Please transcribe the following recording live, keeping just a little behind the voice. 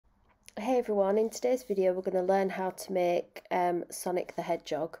Hey everyone, in today's video we're going to learn how to make Sonic the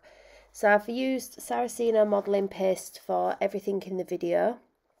Hedgehog. So I've used Saraceno modelling paste for everything in the video.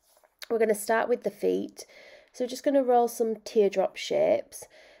 We're going to start with the feet. So we're just going to roll some teardrop shapes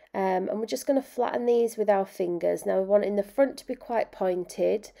and we're just going to flatten these with our fingers. Now we want in the front to be quite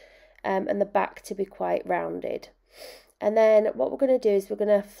pointed and the back to be quite rounded. And then what we're going to do is we're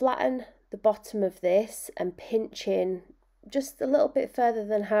going to flatten the bottom of this and pinch in just a little bit further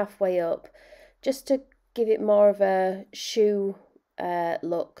than halfway up, just to give it more of a shoe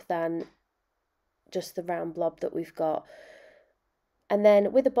look than just the round blob that we've got. And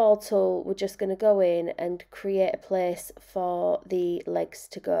then with the ball tool, we're just going to go in and create a place for the legs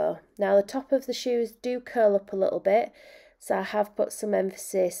to go. Now the top of the shoes do curl up a little bit, so I have put some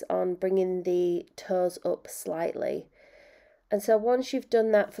emphasis on bringing the toes up slightly. And so once you've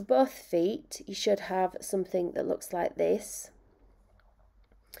done that for both feet, you should have something that looks like this.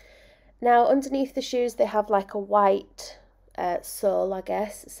 Now underneath the shoes they have like a white sole, I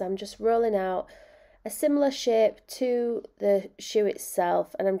guess, so I'm just rolling out a similar shape to the shoe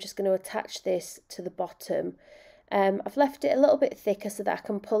itself, and I'm just going to attach this to the bottom. I've left it a little bit thicker so that I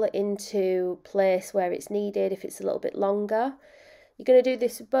can pull it into place where it's needed if it's a little bit longer. You're going to do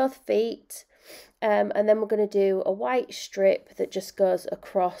this with both feet. And then we're going to do a white strip that just goes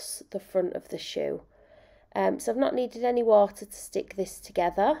across the front of the shoe. So I've not needed any water to stick this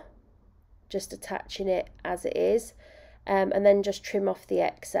together, just attaching it as it is, and then just trim off the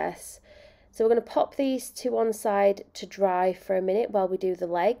excess. So we're going to pop these to one side to dry for a minute while we do the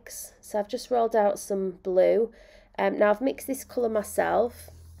legs. So I've just rolled out some blue. Now I've mixed this colour myself.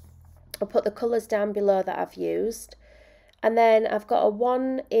 I'll put the colours down below that I've used. And then I've got a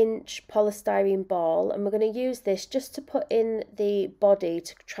 1-inch polystyrene ball, and we're going to use this just to put in the body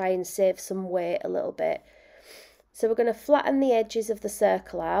to try and save some weight a little bit. So we're going to flatten the edges of the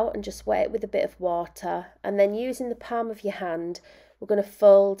circle out and just wet it with a bit of water, and then using the palm of your hand we're going to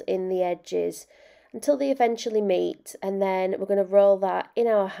fold in the edges until they eventually meet, and then we're going to roll that in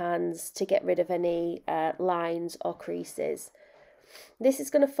our hands to get rid of any lines or creases. This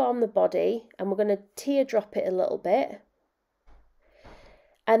is going to form the body, and we're going to teardrop it a little bit.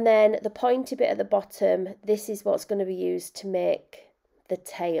 And then the pointy bit at the bottom, this is what's going to be used to make the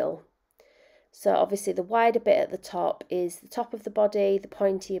tail. So obviously the wider bit at the top is the top of the body, the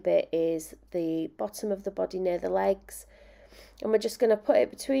pointier bit is the bottom of the body near the legs. And we're just going to put it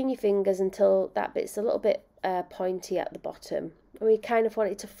between your fingers until that bit's a little bit pointy at the bottom. And we kind of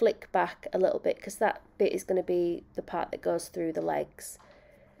want it to flick back a little bit because that bit is going to be the part that goes through the legs.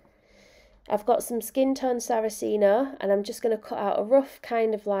 I've got some skin tone Saraceno, and I'm just going to cut out a rough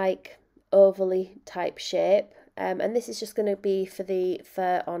kind of like ovally type shape, and this is just going to be for the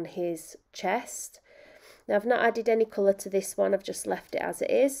fur on his chest. Now I've not added any colour to this one, I've just left it as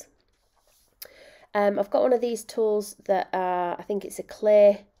it is. I've got one of these tools that I think it's a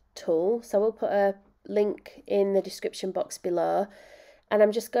clay tool, so we'll put a link in the description box below, and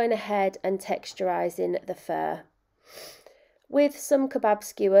I'm just going ahead and texturising the fur. With some kebab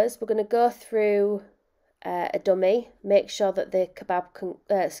skewers, we're going to go through a dummy, make sure that the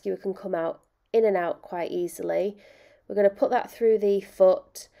kebab skewer can come out in and out quite easily. We're going to put that through the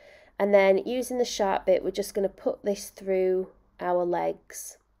foot, and then using the sharp bit, we're just going to put this through our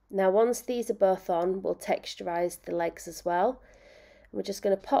legs. Now once these are both on, we'll texturise the legs as well. We're just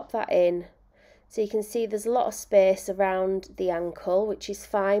going to pop that in. So you can see there's a lot of space around the ankle, which is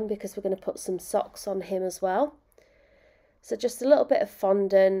fine because we're going to put some socks on him as well. So just a little bit of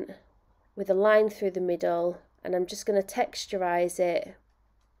fondant with a line through the middle, and I'm just going to texturise it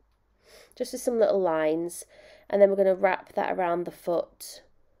just with some little lines, and then we're going to wrap that around the foot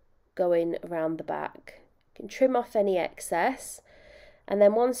going around the back. You can trim off any excess, and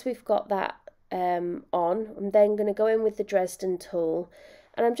then once we've got that on, I'm then going to go in with the Dresden tool,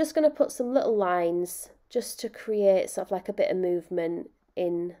 and I'm just going to put some little lines just to create sort of like a bit of movement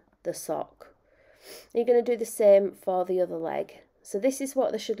in the sock. You're going to do the same for the other leg. So this is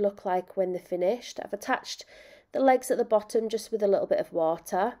what they should look like when they're finished. I've attached the legs at the bottom just with a little bit of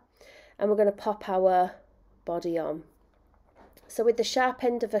water, and we're going to pop our body on. So with the sharp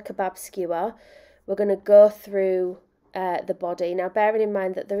end of a kebab skewer, we're going to go through the body. Now bearing in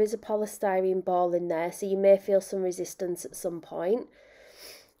mind that there is a polystyrene ball in there, so you may feel some resistance at some point.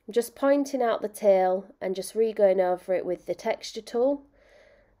 I'm just pointing out the tail and just re-going over it with the texture tool.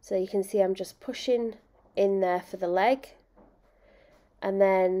 So you can see I'm just pushing in there for the leg and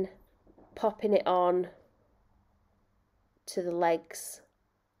then popping it on to the legs.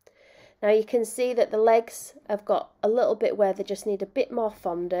 Now you can see that the legs have got a little bit where they just need a bit more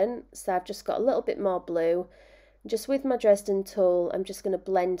fondant, so I've just got a little bit more blue, Just with my Dresden tool, I'm just going to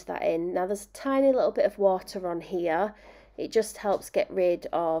blend that in. Now there's a tiny little bit of water on here. It just helps get rid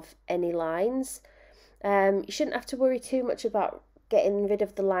of any lines. You shouldn't have to worry too much about getting rid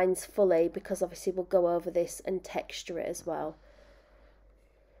of the lines fully, because obviously we'll go over this and texture it as well.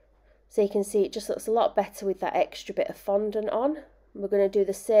 So you can see it just looks a lot better with that extra bit of fondant on. We're going to do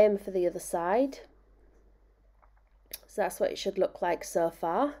the same for the other side. So that's what it should look like so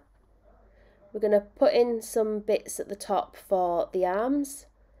far. We're going to put in some bits at the top for the arms,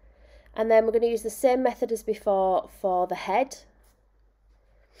 and then we're going to use the same method as before for the head.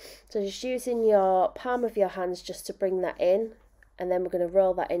 So just using your palm of your hands just to bring that in, and then we're going to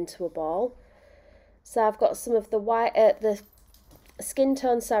roll that into a ball. So I've got some of the white, the skin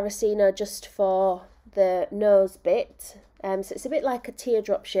tone Saraceno just for the nose bit. So it's a bit like a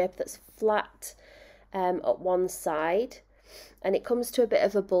teardrop shape that's flat at one side, and it comes to a bit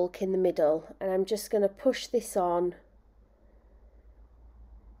of a bulk in the middle, and I'm just going to push this on,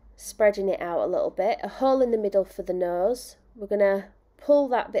 spreading it out a little bit. A hole in the middle for the nose. We're going to pull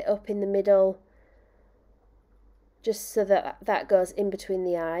that bit up in the middle just so that that goes in between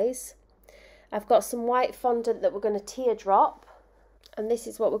the eyes. I've got some white fondant that we're going to teardrop, and this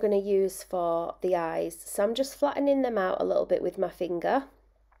is what we're going to use for the eyes. So I'm just flattening them out a little bit with my finger,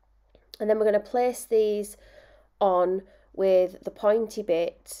 and then we're going to place these on with the pointy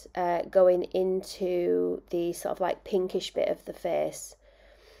bit going into the sort of like pinkish bit of the face.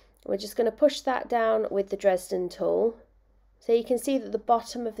 We're just going to push that down with the Dresden tool. So you can see that the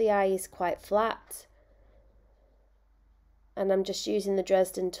bottom of the eye is quite flat, and I'm just using the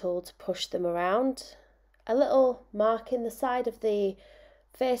Dresden tool to push them around. A little mark in the side of the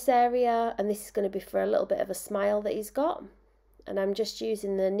face area, and this is going to be for a little bit of a smile that he's got, and I'm just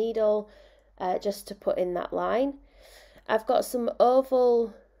using the needle just to put in that line. I've got some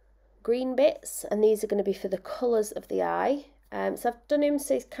oval green bits, and these are going to be for the colours of the eye. So I've done him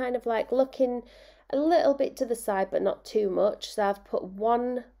so he's kind of like looking a little bit to the side but not too much. So I've put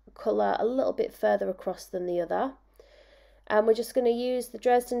one colour a little bit further across than the other. And we're just going to use the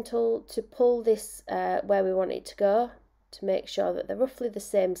Dresden tool to pull this where we want it to go, to make sure that they're roughly the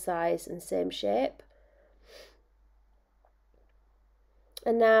same size and same shape.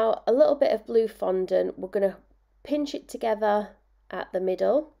 And now a little bit of blue fondant, we're going to pinch it together at the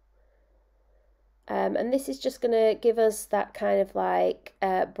middle. And this is just going to give us that kind of like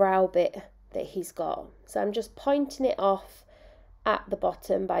brow bit that he's got. So I'm just pointing it off at the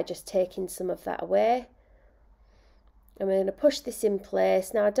bottom by just taking some of that away. And we're going to push this in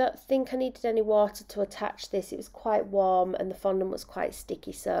place. Now I don't think I needed any water to attach this. It was quite warm and the fondant was quite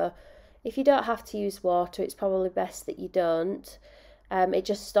sticky. So if you don't have to use water, it's probably best that you don't. It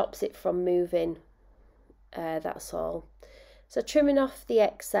just stops it from moving. That's all. So trimming off the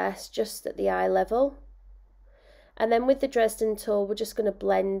excess just at the eye level. And then with the Dresden tool, we're just going to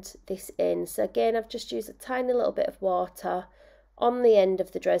blend this in. So again, I've just used a tiny little bit of water on the end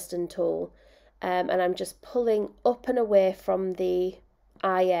of the Dresden tool. And I'm just pulling up and away from the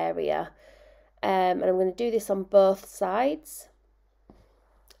eye area. And I'm going to do this on both sides.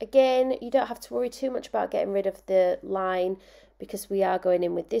 Again, you don't have to worry too much about getting rid of the line, because we are going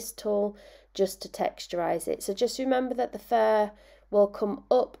in with this tool just to texturize it. So just remember that the fur will come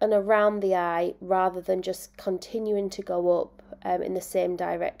up and around the eye rather than just continuing to go up in the same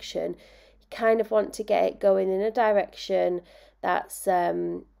direction. You kind of want to get it going in a direction that's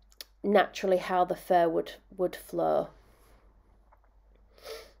naturally how the fur would flow.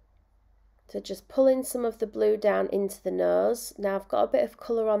 So just pulling some of the blue down into the nose. Now I've got a bit of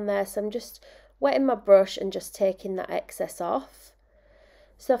colour on there, so I'm just wetting my brush and just taking that excess off.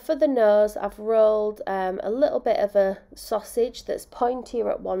 So for the nose, I've rolled a little bit of a sausage that's pointier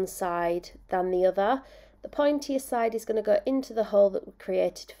at one side than the other. The pointier side is going to go into the hole that we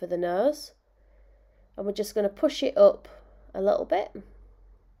created for the nose. And we're just going to push it up a little bit.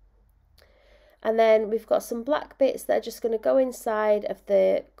 And then we've got some black bits that are just going to go inside of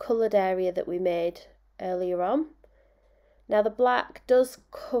the coloured area that we made earlier on. Now the black does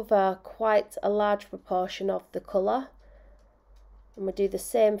cover quite a large proportion of the colour, and we'll do the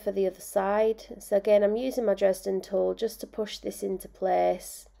same for the other side. So again, I'm using my Dresden tool just to push this into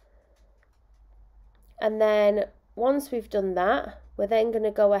place. And then once we've done that, we're then going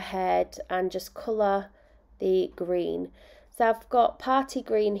to go ahead and just colour the green. So I've got Party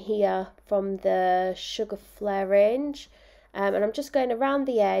Green here from the Sugar Flare range, and I'm just going around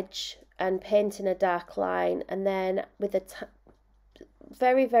the edge and painting a dark line, and then with a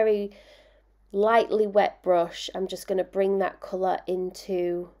very, very lightly wet brush, I'm just going to bring that colour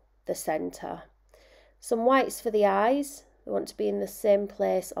into the centre. Some whites for the eyes. They want to be in the same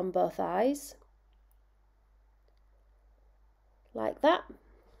place on both eyes. like that.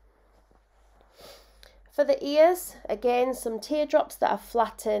 For the ears, again, some teardrops that I've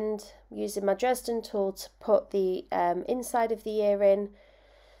flattened using my Dresden tool to put the inside of the ear in.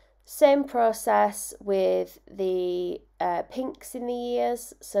 Same process with the pinks in the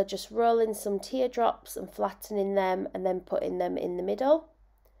ears, so just rolling some teardrops and flattening them and then putting them in the middle.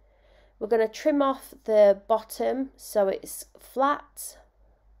 We're going to trim off the bottom so it's flat,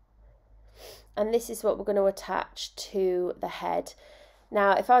 and this is what we're going to attach to the head.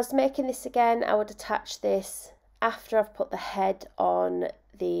 Now, if I was making this again, I would attach this after I've put the head on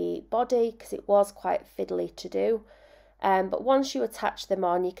the body because it was quite fiddly to do. But once you attach them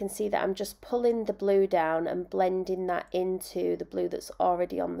on, you can see that I'm just pulling the blue down and blending that into the blue that's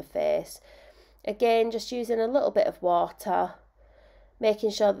already on the face. Again, just using a little bit of water,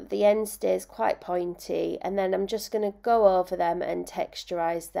 making sure that the end stays quite pointy, and then I'm just going to go over them and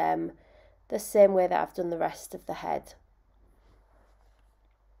texturize them the same way that I've done the rest of the head.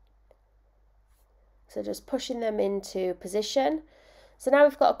 So just pushing them into position. So now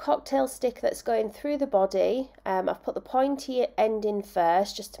we've got a cocktail stick that's going through the body. I've put the pointy end in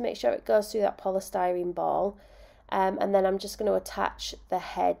first just to make sure it goes through that polystyrene ball. And then I'm just going to attach the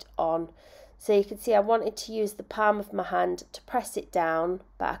head on. So you can see I wanted to use the palm of my hand to press it down,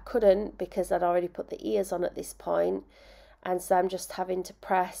 but I couldn't because I'd already put the ears on at this point. And so I'm just having to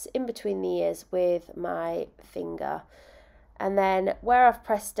press in between the ears with my finger. And then where I've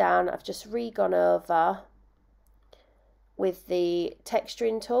pressed down, I've just re-gone over with the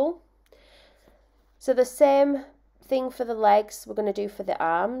texturing tool. So the same thing for the legs we're going to do for the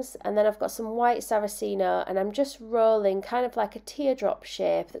arms. And then I've got some white Saraceno and I'm just rolling kind of like a teardrop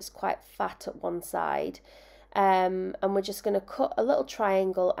shape that's quite fat at one side. And we're just going to cut a little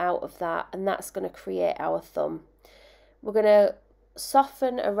triangle out of that, and that's going to create our thumb. We're going to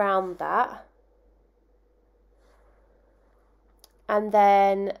soften around that. And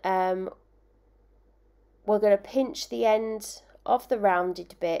then we're going to pinch the end of the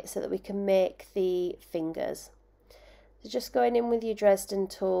rounded bit so that we can make the fingers. So just going in with your Dresden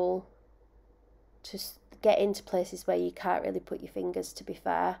tool to get into places where you can't really put your fingers, to be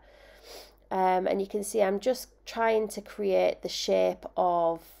fair. And you can see I'm just trying to create the shape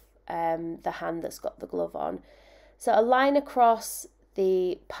of the hand that's got the glove on. So a line across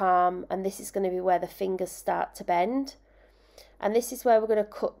the palm, and this is going to be where the fingers start to bend. And this is where we're going to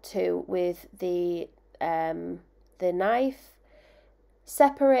cut to with the knife,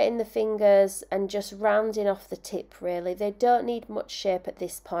 separating the fingers and just rounding off the tip really. They don't need much shape at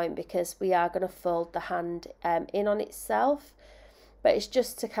this point because we are going to fold the hand in on itself, but it's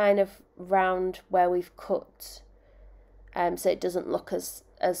just to kind of round where we've cut so it doesn't look as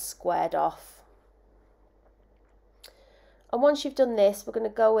squared off. And once you've done this, we're going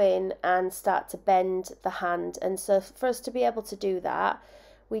to go in and start to bend the hand. And so for us to be able to do that,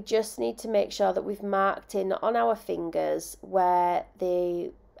 we just need to make sure that we've marked in on our fingers where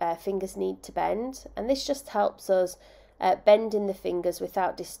the fingers need to bend. And this just helps us bending the fingers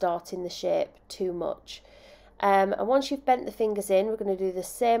without distorting the shape too much. And once you've bent the fingers in, we're going to do the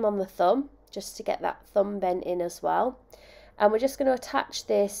same on the thumb, just to get that thumb bent in as well. And we're just going to attach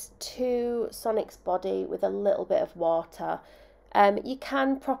this to Sonic's body with a little bit of water. You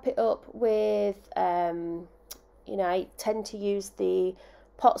can prop it up with, you know, I tend to use the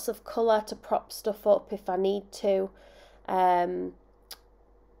pots of colour to prop stuff up if I need to. But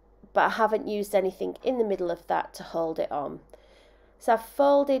I haven't used anything in the middle of that to hold it on. So I've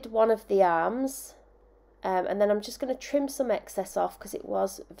folded one of the arms, and then I'm just going to trim some excess off because it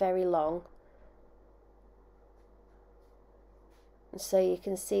was very long. So you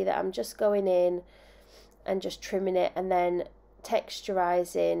can see that I'm just going in and just trimming it and then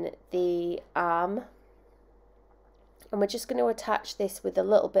texturizing the arm. And we're just going to attach this with a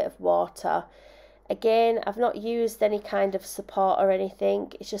little bit of water. Again, I've not used any kind of support or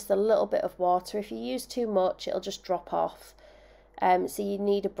anything. It's just a little bit of water. If you use too much, it'll just drop off. So you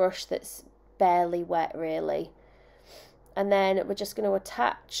need a brush that's barely wet really. And then we're just going to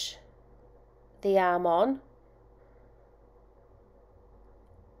attach the arm on.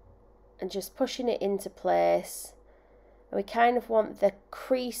 And just pushing it into place. And we kind of want the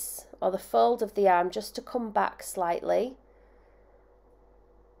crease or the fold of the arm just to come back slightly.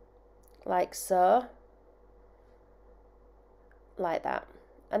 Like so. Like that.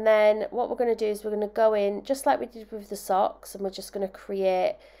 And then what we're going to do is we're going to go in, just like we did with the socks, and we're just going to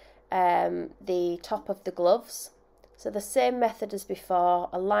create the top of the gloves. So the same method as before,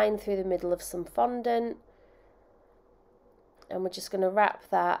 a line through the middle of some fondant. And we're just going to wrap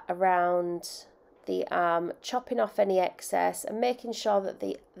that around the arm, chopping off any excess and making sure that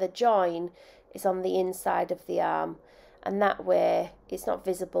the join is on the inside of the arm. and that way it's not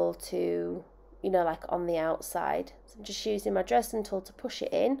visible to, you know, like on the outside. So I'm just using my Dresden tool to push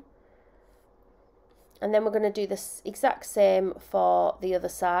it in. And then we're going to do this exact same for the other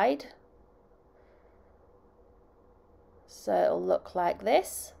side. So it'll look like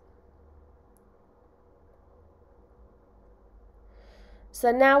this.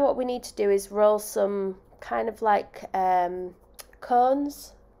 So now what we need to do is roll some kind of like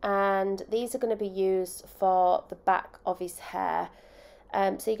cones, and these are going to be used for the back of his hair.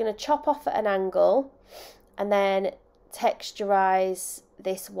 So you're going to chop off at an angle and then texturize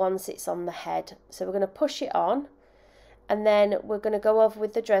this once it's on the head. So we're going to push it on, and then we're going to go over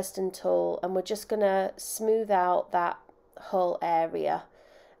with the Dresden tool and we're just going to smooth out that whole area.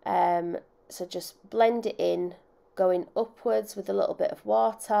 So just blend it in, going upwards with a little bit of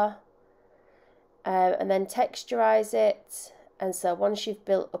water, and then texturize it. And so once you've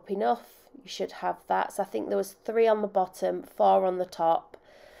built up enough, you should have that. So I think there was 3 on the bottom, 4 on the top,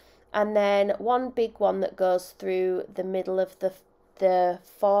 and then one big one that goes through the middle of the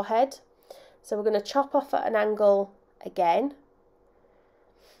forehead. So we're going to chop off at an angle again,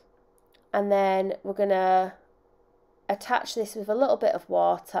 and then we're going to attach this with a little bit of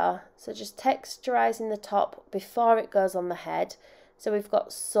water. So just texturizing the top before it goes on the head, so we've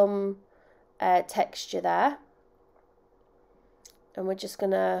got some texture there. And we're just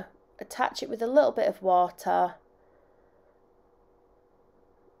going to attach it with a little bit of water,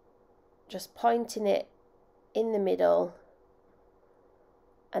 just pointing it in the middle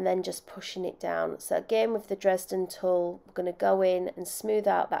and then just pushing it down. So again, with the Dresden tool, we're going to go in and smooth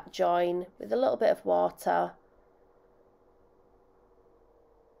out that join with a little bit of water.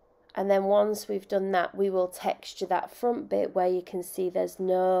 And then once we've done that, we will texture that front bit where you can see there's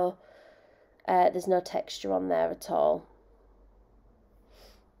no texture on there at all.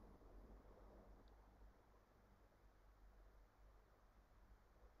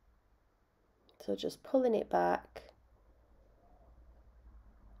 So just pulling it back.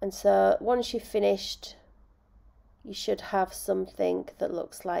 And so once you've finished, you should have something that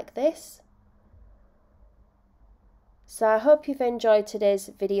looks like this. So I hope you've enjoyed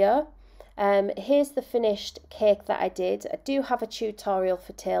today's video. Here's the finished cake that I did. I do have a tutorial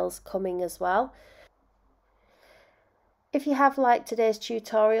for tails coming as well. If you have liked today's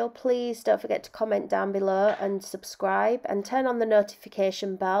tutorial, please don't forget to comment down below and subscribe and turn on the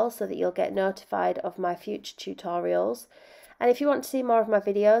notification bell so that you'll get notified of my future tutorials. And if you want to see more of my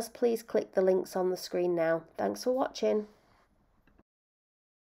videos, please click the links on the screen now. Thanks for watching.